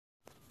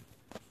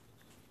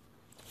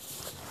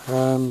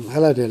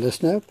Hello, dear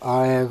listener.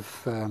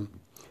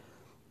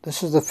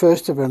 This is the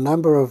first of a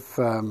number of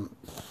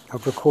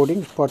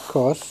recordings,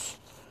 podcasts,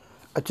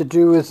 to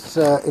do with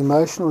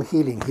emotional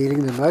healing,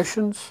 healing the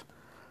emotions.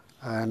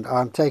 And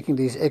I'm taking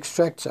these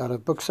extracts out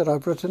of books that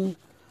I've written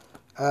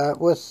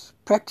with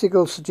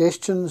practical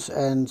suggestions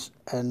and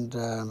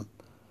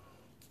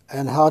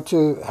how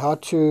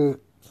to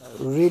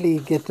really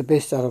get the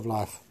best out of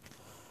life.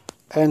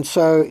 And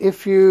so,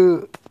 if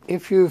you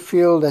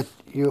feel that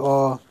you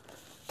are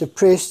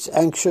depressed,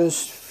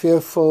 anxious,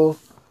 fearful,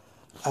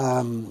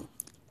 and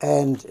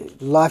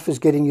life is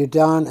getting you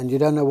down and you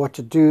don't know what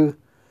to do,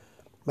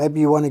 maybe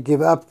you want to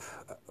give up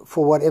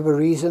for whatever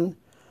reason,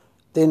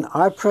 then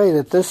I pray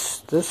that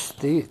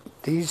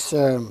these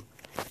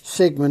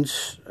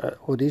segments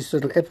or these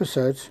little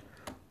episodes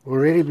will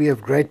really be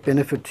of great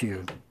benefit to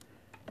you.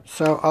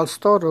 So I'll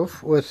start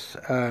off with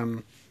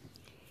the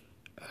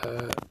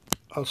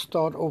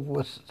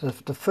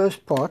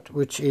first part,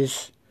 which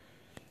is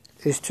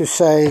to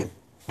say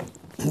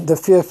the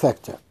fear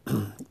factor.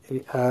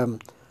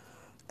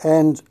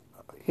 And,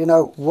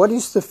 what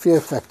is the fear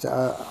factor?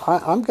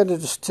 I'm going to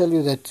just tell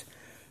you that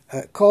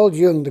Carl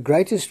Jung,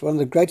 one of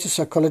the greatest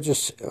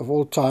psychologists of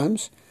all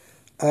times,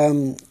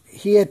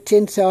 he had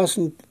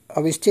 10,000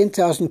 of his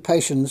 10,000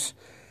 patients.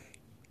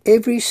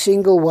 Every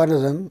single one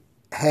of them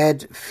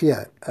had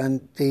fear,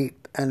 and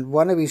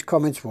one of his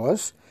comments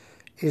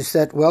is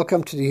that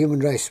welcome to the human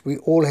race. We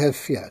all have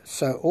fear.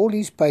 So all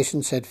these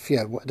patients had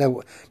fear.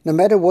 No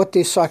matter what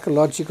their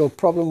psychological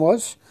problem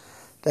was,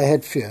 they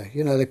had fear.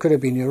 They could have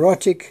been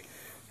neurotic,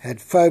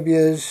 had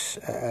phobias.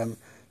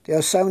 There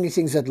are so many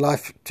things that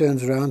life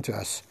turns around to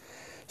us.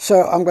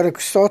 So I'm going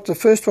to start. The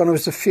first one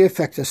was the fear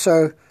factor.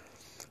 So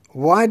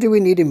why do we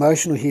need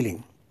emotional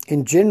healing?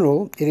 In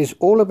general, it is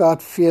all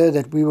about fear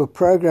that we were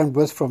programmed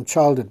with from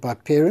childhood by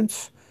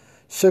parents,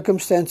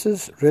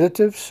 circumstances,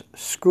 relatives,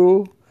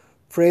 school,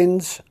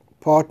 friends,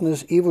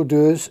 partners,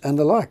 evildoers, and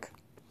the like.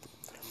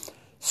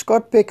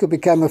 Scott Peck, who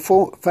became a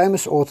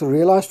famous author,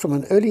 realized from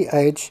an early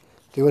age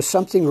there was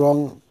something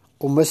wrong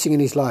or missing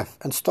in his life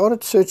and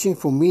started searching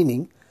for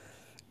meaning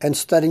and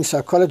studying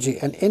psychology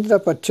and ended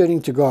up by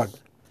turning to God.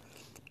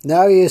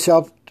 Now he has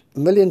helped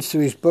millions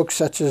through his books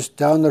such as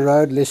Down the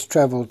Road Less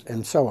Traveled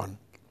and so on.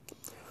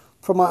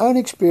 From my own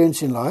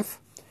experience in life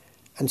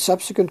and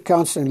subsequent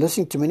counseling,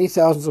 listening to many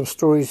thousands of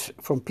stories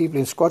from people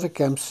in squatter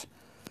camps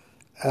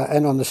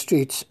and on the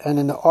streets, and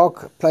in the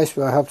Ark place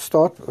where I helped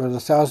start with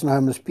 1,000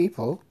 homeless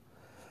people,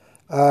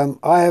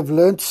 I have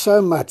learned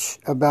so much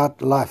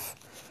about life,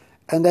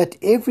 and that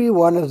every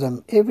one of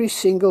them, every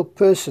single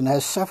person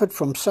has suffered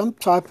from some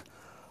type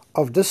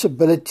of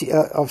disability,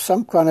 of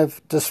some kind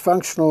of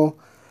dysfunctional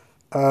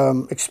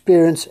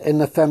experience in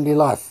the family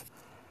life.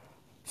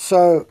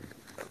 So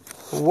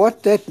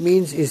what that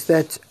means is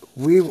that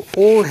we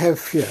all have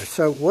fear.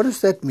 So what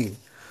does that mean?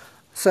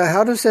 So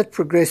how does that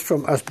progress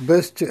from us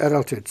birth to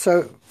adulthood?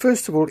 So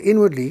first of all,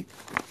 inwardly,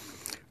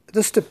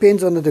 this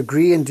depends on the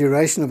degree and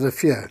duration of the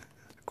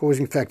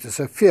fear-causing factor.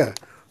 So fear.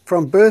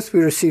 From birth, we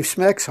receive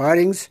smacks,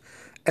 hidings,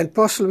 and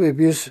possibly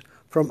abuse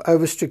from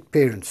over-strict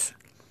parents.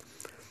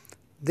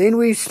 Then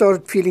we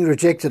start feeling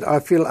rejected.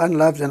 I feel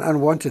unloved and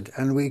unwanted,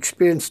 and we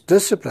experience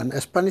discipline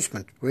as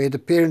punishment, where the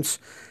parents,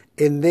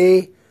 in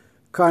their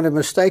kind of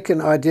mistaken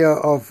idea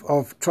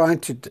of trying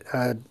to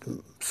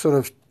sort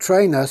of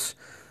train us,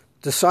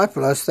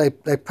 disciple us, they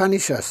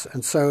punish us.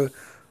 And so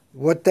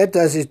what that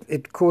does is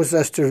it causes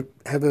us to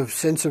have a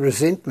sense of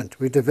resentment.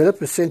 We develop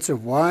a sense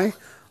of, why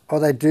are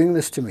they doing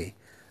this to me?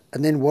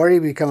 And then worry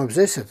become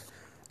obsessive.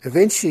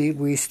 Eventually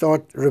we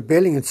start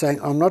rebelling and saying,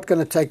 I'm not going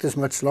to take this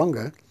much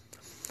longer.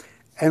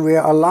 And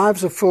our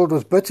lives are filled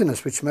with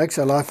bitterness, which makes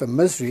our life a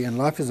misery, and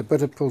life is a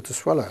bitter pill to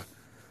swallow.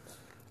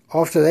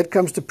 After that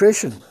comes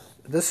depression.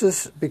 This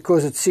is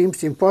because it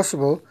seems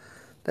impossible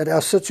that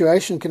our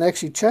situation can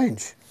actually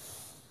change.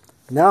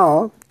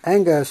 Now,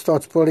 anger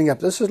starts building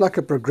up. This is like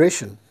a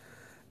progression,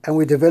 and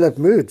we develop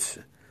moods.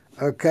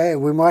 Okay,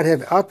 we might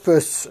have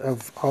outbursts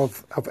of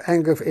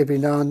anger every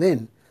now and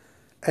then,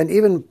 and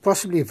even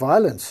possibly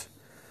violence.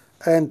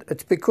 And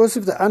it's because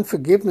of the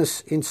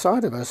unforgiveness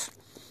inside of us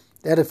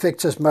that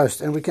affects us most,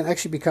 and we can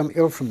actually become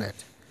ill from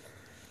that.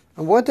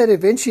 And what that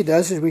eventually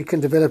does is we can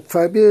develop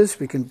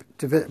phobias, we can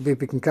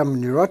become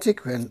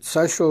neurotic and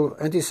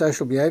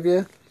antisocial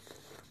behavior.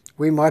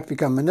 We might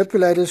become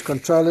manipulators,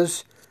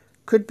 controllers.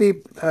 Could be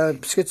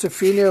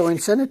schizophrenia or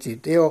insanity.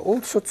 There are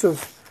all sorts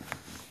of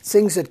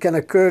things that can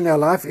occur in our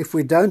life if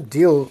we don't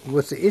deal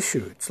with the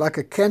issue. It's like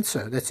a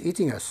cancer that's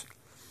eating us.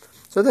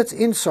 So that's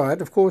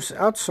inside. Of course,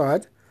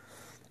 outside,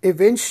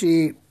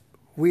 eventually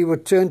we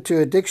would turn to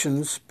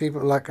addictions.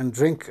 People like and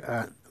drink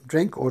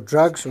or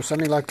drugs or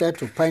something like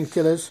that, or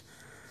painkillers,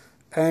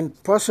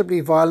 and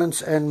possibly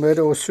violence and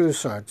murder or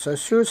suicide. So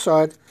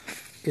suicide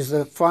is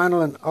the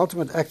final and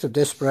ultimate act of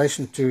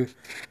desperation to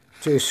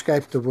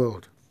escape the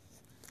world.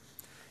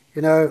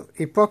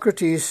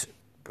 Hippocrates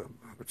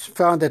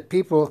found that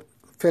people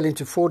fell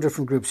into 4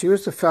 different groups. He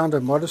was the founder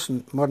of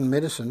modern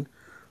medicine,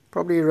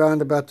 probably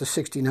around about the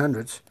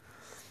 1600s.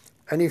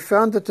 And he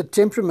found that the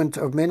temperament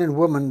of men and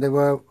women, there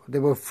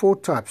were 4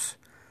 types.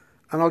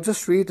 And I'll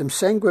just read them.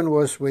 Sanguine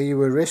was where you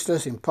were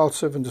restless,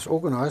 impulsive, and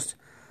disorganized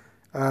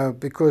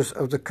because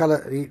of the color.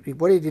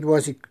 What he did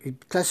was he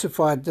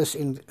classified this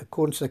in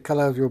accordance to the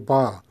color of your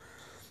bile.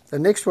 The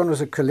next one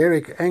was a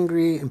choleric,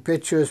 angry,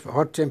 impetuous,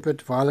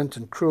 hot-tempered, violent,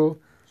 and cruel.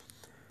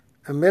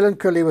 A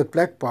melancholy with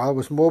black bile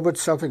was morbid,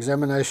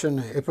 self-examination,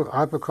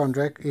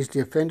 hypochondriac,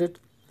 easily offended.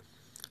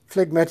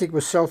 Phlegmatic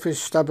was selfish,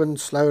 stubborn,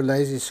 slow,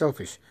 lazy,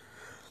 selfish.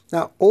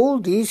 Now, all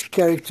these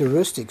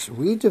characteristics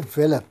we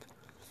develop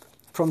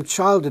from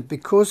childhood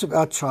because of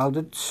our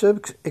childhood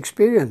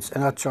experience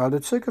and our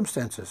childhood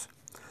circumstances.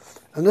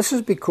 And this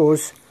is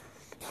because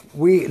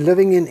we're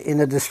living in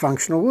a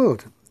dysfunctional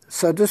world.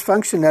 So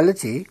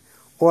dysfunctionality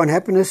or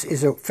unhappiness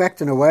is a fact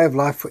and a way of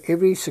life for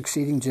every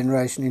succeeding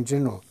generation in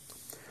general.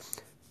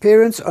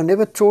 Parents are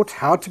never taught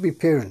how to be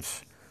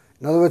parents.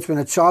 In other words, when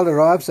a child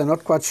arrives, they're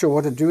not quite sure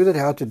what to do with it,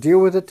 how to deal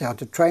with it, how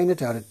to train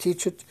it, how to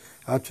teach it,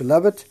 how to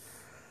love it.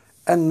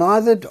 And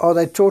neither are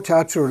they taught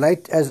how to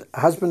relate as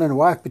husband and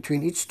wife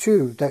between each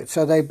two.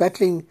 So they're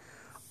battling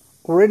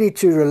already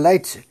to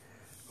relate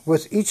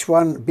with each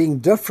one being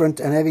different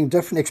and having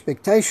different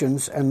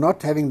expectations and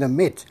not having them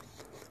met.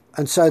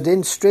 And so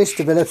then stress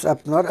develops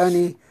up not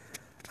only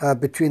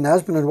between the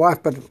husband and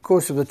wife, but of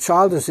course if the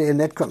child is there, and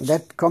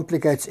that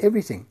complicates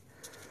everything.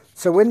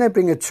 So when they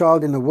bring a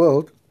child in the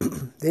world,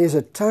 there's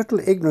a total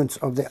ignorance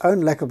of their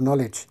own lack of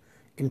knowledge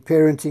in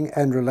parenting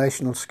and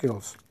relational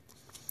skills.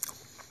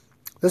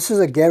 This is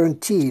a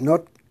guarantee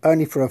not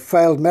only for a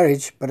failed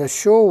marriage, but a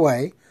sure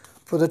way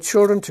for the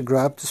children to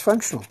grow up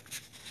dysfunctional.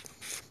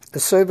 A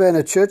survey in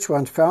a church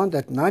once found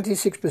that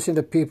 96%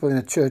 of people in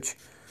a church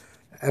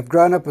have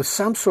grown up with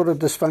some sort of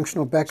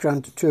dysfunctional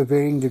background to a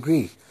varying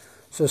degree.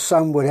 So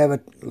some would have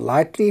it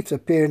lightly if the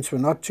parents were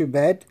not too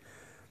bad,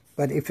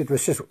 but if it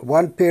was just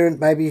one parent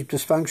maybe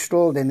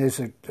dysfunctional, then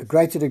there's a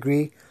greater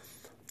degree.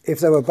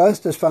 If they were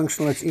both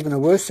dysfunctional, it's even a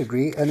worse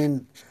degree. And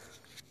then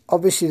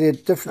obviously there are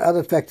different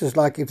other factors,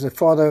 like if the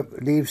father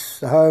leaves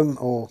the home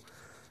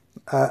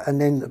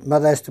and then the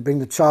mother has to bring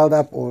the child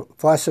up, or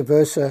vice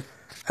versa,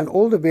 and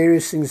all the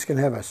various things can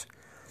have us.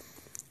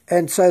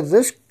 And so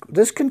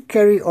this can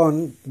carry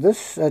on,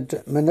 this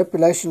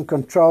manipulation,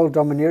 control,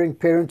 domineering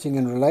parenting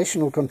and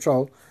relational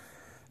control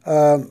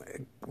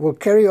will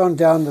carry on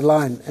down the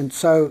line. And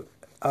so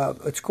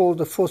it's called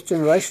the 4th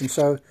generation.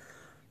 So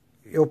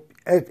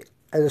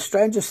the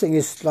strangest thing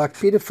is, like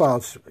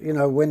pedophiles,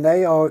 when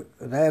they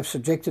are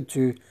subjected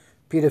to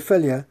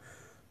pedophilia,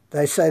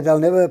 they say they'll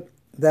never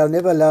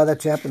allow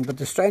that to happen. But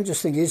the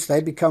strangest thing is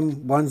they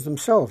become ones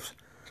themselves.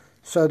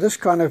 So this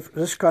kind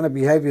of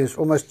behavior is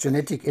almost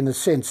genetic in a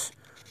sense,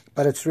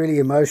 but it's really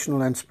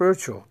emotional and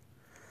spiritual.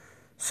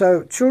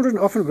 So children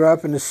often grow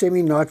up in a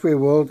semi-nightmare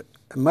world,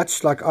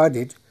 much like I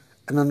did,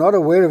 and are not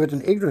aware of it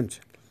and ignorant.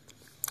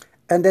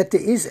 And that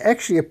there is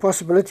actually a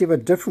possibility of a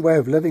different way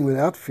of living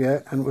without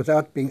fear and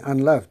without being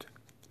unloved.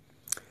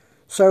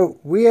 So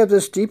we have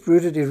this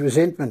deep-rooted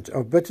resentment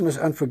of bitterness,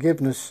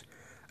 unforgiveness,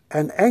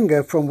 and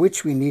anger from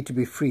which we need to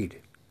be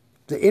freed.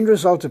 The end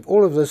result of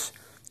all of this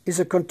is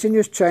a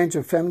continuous change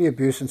of family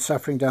abuse and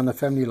suffering down the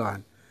family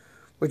line,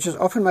 which is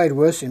often made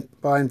worse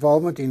by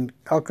involvement in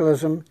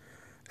alcoholism,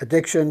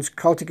 addictions,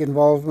 cultic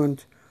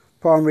involvement,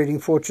 palm reading,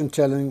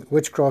 fortune-telling,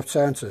 witchcraft,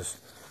 seances.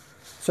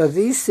 So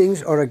these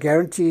things are a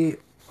guarantee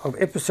of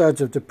episodes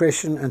of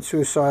depression and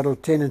suicidal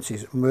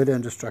tendencies, murder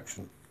and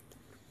destruction.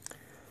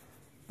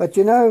 But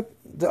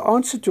the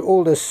answer to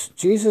all this,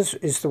 Jesus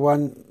is the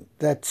one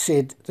that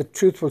said the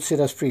truth will set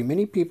us free.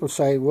 Many people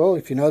say, well,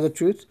 if you know the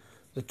truth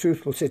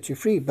will set you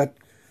free. But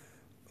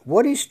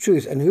what is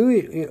truth, and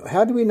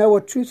how do we know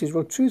what truth is?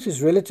 Well, truth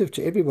is relative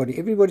to everybody.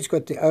 Everybody's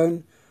got their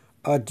own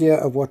idea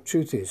of what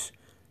truth is.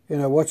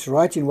 What's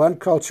right in one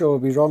culture will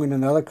be wrong in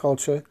another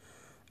culture,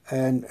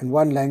 and in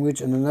one language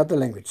and another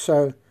language.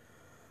 So,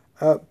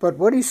 but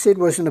what he said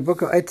was in the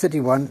book of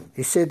 831,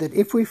 he said that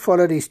if we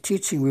followed his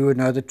teaching, we would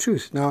know the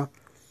truth. Now,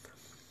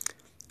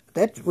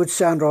 that would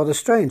sound rather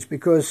strange,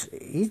 because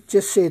he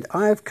just said,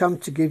 I have come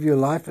to give you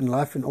life, and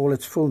life in all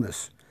its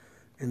fullness,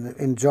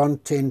 in John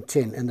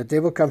 10:10, and the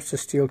devil comes to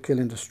steal, kill,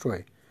 and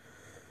destroy.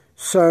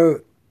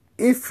 So,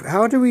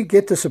 how do we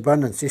get this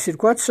abundance? He said,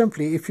 quite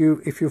simply, if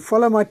you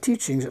follow my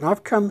teachings, and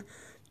I've come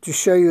to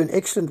show you an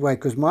excellent way,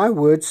 because my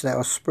words, they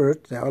are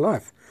spirit, they are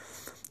life.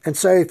 And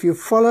so if you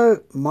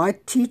follow my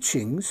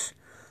teachings,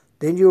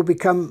 then you will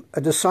become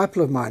a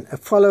disciple of mine, a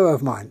follower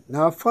of mine.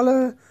 Now, a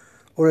follower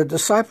or a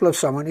disciple of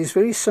someone is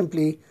very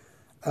simply,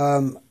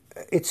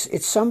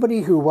 it's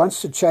somebody who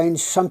wants to change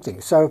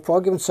something. So for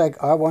argument's sake,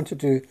 I wanted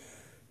to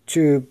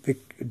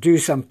do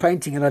some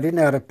painting, and I didn't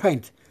know how to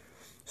paint.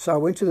 So I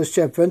went to this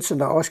chap,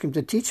 Vincent. I asked him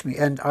to teach me,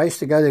 and I used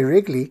to go there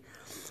regularly.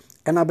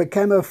 And I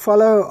became a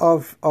follower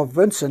of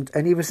Vincent,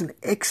 and he was an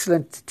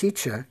excellent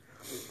teacher.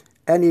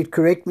 And he'd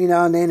correct me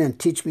now and then and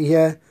teach me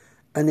here.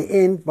 In the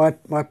end,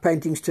 my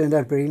paintings turned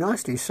out very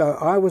nicely. So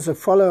I was a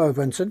follower of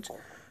Vincent,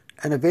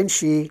 and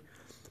eventually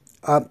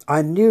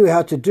I knew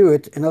how to do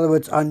it. In other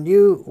words, I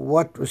knew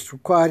what was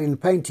required in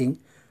painting,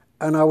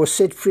 and I was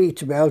set free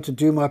to be able to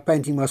do my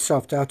painting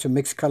myself, to how to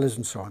mix colors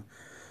and so on.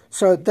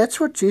 So that's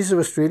what Jesus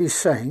was really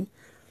saying,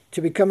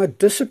 to become a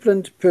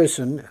disciplined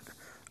person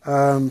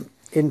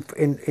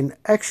in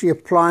actually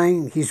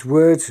applying his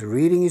words,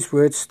 reading his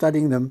words,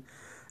 studying them,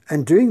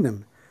 and doing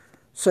them.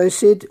 So he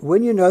said,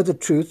 when you know the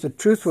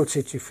truth will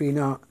set you free.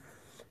 Now,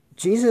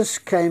 Jesus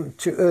came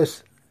to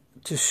earth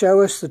to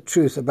show us the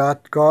truth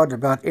about God,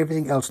 about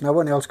everything else. No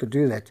one else could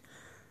do that.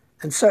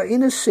 And so,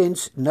 in a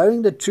sense,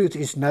 knowing the truth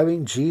is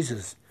knowing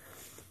Jesus.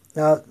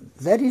 Now,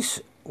 that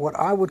is what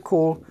I would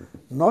call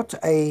not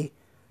a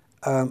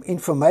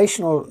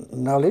informational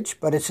knowledge,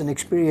 but it's an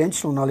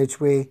experiential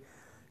knowledge where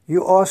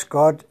you ask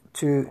God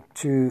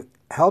to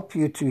help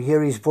you to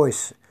hear his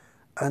voice.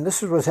 And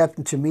this is what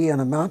happened to me on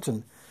a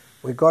mountain,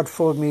 where God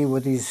filled me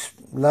with his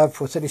love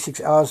for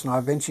 36 hours, and I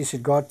eventually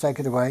said, God, take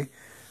it away.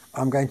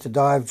 I'm going to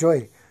die of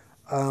joy.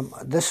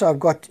 This I've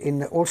got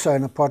also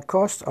in a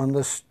podcast on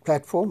this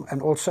platform,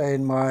 and also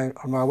on my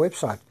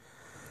website.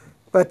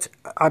 But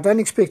I don't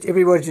expect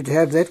everybody to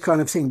have that kind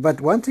of thing.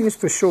 But one thing is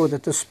for sure,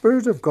 that the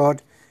Spirit of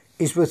God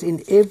is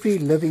within every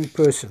living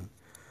person.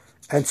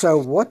 And so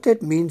what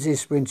that means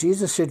is, when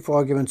Jesus said, for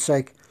argument's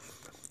sake,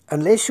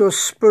 unless your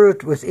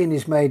spirit within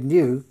is made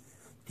new,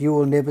 you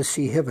will never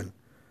see heaven.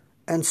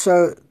 And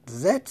so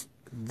that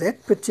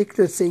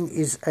particular thing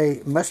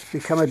must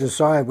become a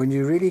desire. When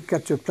you really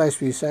get to a place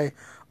where you say,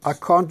 I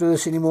can't do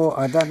this anymore,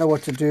 I don't know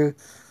what to do,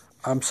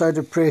 I'm so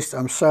depressed,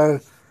 I'm so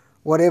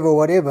whatever.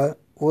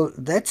 Well,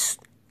 it's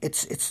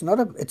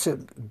a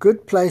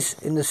good place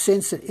in the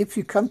sense that if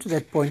you come to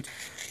that point,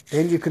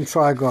 then you can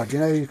try God.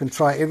 You can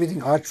try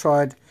everything. I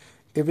tried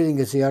everything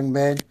as a young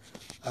man.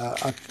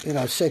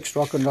 Sex,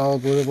 rock and roll,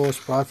 Boulevard,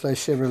 Spryflo,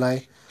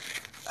 Chevrolet.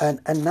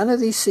 And none of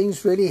these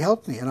things really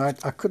helped me. And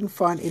I couldn't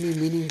find any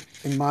meaning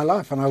in my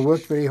life. And I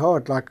worked very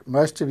hard, like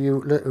most of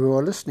you who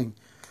are listening.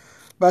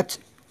 But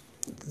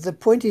the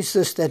point is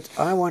this, that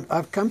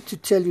I've come to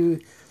tell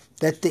you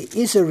that there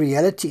is a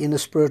reality in the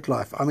spirit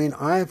life. I mean,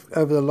 I've,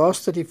 over the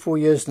last 34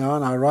 years now,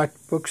 and I write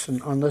books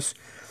on this,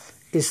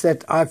 is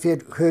that I've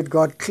heard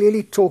God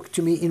clearly talk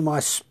to me in my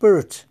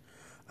spirit.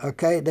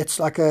 Okay, that's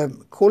like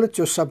call it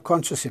your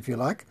subconscious if you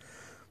like.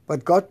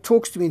 But God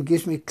talks to me and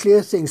gives me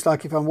clear things,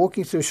 like if I'm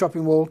walking through a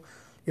shopping mall,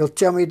 he'll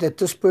tell me that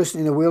this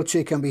person in a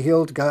wheelchair can be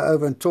healed, go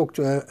over and talk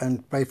to her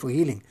and pray for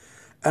healing.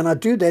 And I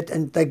do that,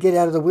 and they get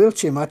out of the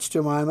wheelchair, much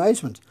to my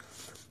amazement.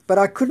 But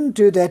I couldn't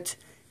do that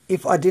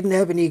if I didn't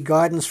have any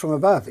guidance from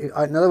above. In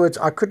other words,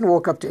 I couldn't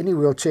walk up to any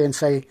wheelchair and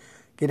say,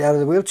 get out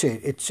of the wheelchair.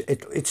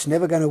 It's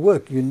never going to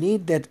work. You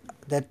need that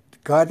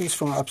guidance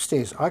from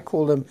upstairs. I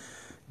call them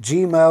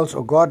G-mails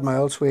or God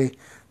mails, where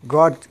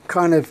God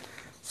kind of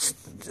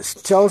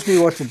tells me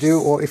what to do,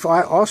 or if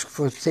I ask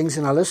for things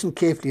and I listen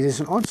carefully, there's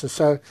an answer.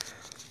 So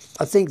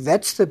I think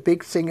that's the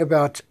big thing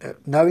about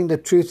knowing the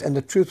truth, and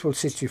the truth will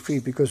set you free,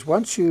 because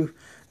once you've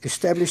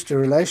established a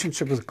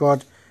relationship with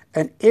God,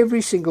 and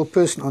every single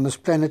person on this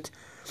planet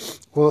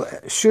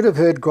should have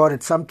heard God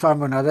at some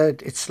time or another.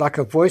 It's like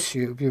a voice.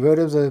 You've heard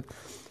of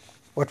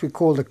what we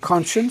call the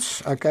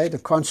conscience. Okay, the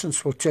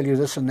conscience will tell you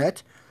this and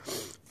that.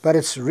 But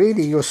it's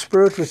really your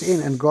spirit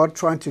within and God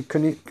trying to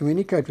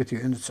communicate with you.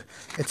 And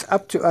it's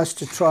up to us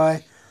to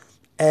try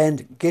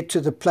and get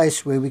to the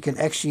place where we can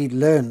actually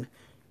learn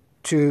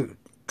to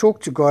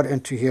talk to God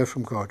and to hear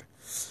from God.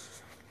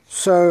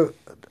 So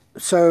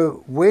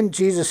when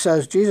Jesus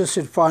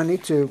said finally,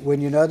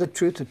 when you know the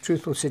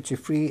truth will set you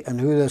free,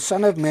 and who the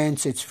Son of Man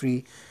sets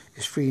free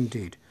is free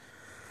indeed.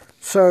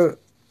 So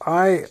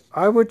I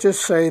would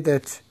just say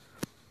that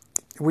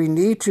we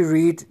need to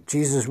read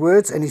Jesus'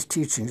 words and his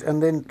teachings.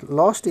 And then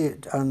lastly,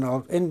 and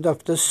I'll end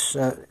off this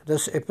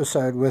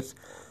episode with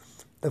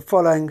the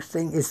following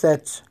thing, is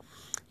that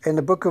in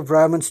the book of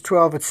Romans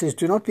 12 it says,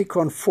 do not be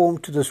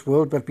conformed to this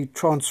world, but be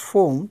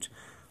transformed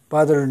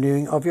by the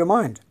renewing of your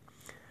mind.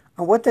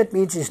 And what that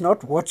means is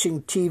not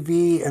watching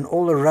TV and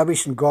all the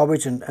rubbish and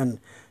garbage and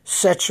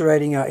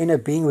saturating our inner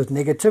being with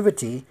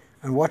negativity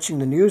and watching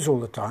the news all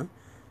the time.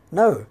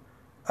 No,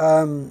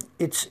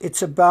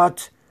 it's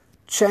about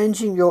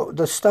changing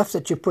the stuff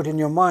that you put in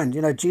your mind.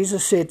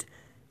 Jesus said,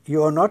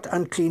 you are not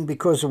unclean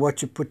because of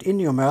what you put in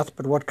your mouth,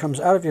 but what comes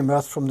out of your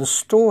mouth from the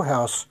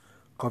storehouse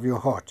of your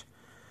heart.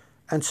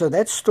 And so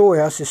that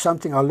storehouse is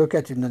something I'll look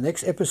at in the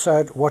next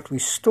episode, what we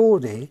store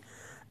there,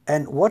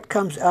 and what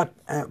comes out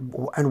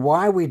and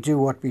why we do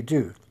what we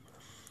do.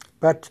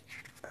 But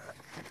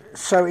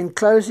so in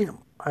closing,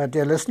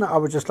 dear listener, I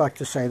would just like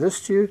to say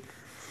this to you,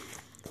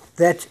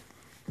 that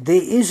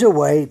there is a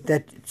way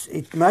that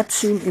it might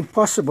seem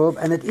impossible,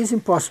 and it is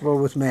impossible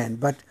with man,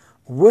 but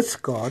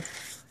with God,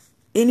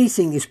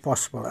 anything is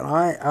possible. And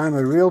I'm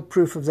a real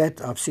proof of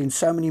that. I've seen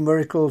so many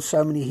miracles,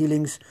 so many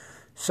healings,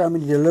 so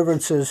many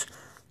deliverances,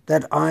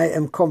 that I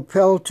am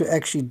compelled to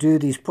actually do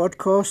these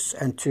podcasts.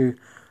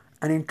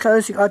 And in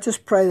closing, I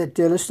just pray that,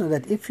 dear listener,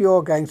 that if you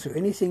are going through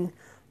anything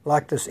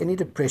like this, any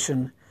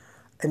depression,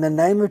 in the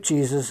name of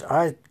Jesus,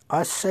 I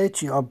say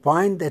to you, I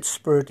bind that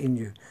spirit in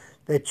you,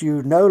 that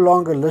you no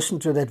longer listen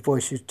to that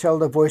voice. You tell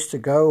the voice to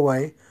go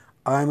away.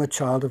 I am a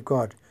child of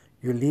God.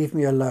 You leave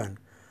me alone.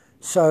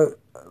 So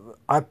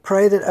I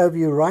pray that over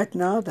you right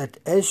now, that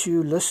as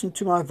you listen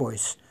to my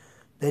voice,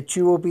 that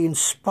you will be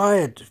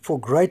inspired for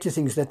greater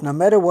things, that no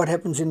matter what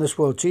happens in this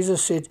world,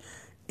 Jesus said,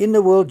 in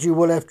the world you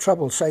will have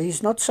trouble. So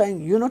he's not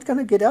saying you're not going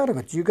to get out of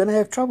it. You're going to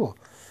have trouble.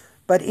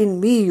 But in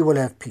me you will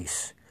have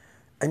peace.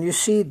 And you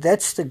see,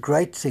 that's the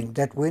great thing,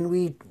 that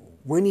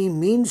when he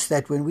means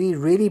that, when we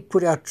really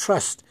put our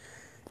trust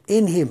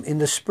in him, in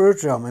the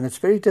spirit realm, and it's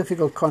a very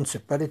difficult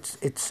concept, but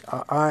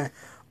I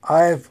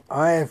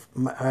have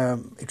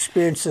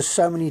experienced this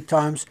so many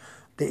times.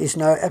 There is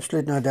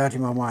absolute no doubt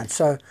in my mind.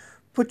 So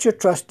put your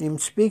trust in him,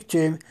 speak to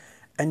him,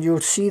 and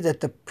you'll see that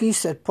the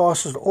peace that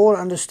passes all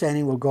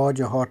understanding will guard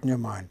your heart and your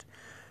mind.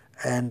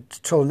 And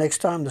till next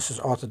time, this is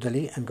Arthur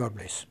Dilly, and God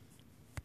bless.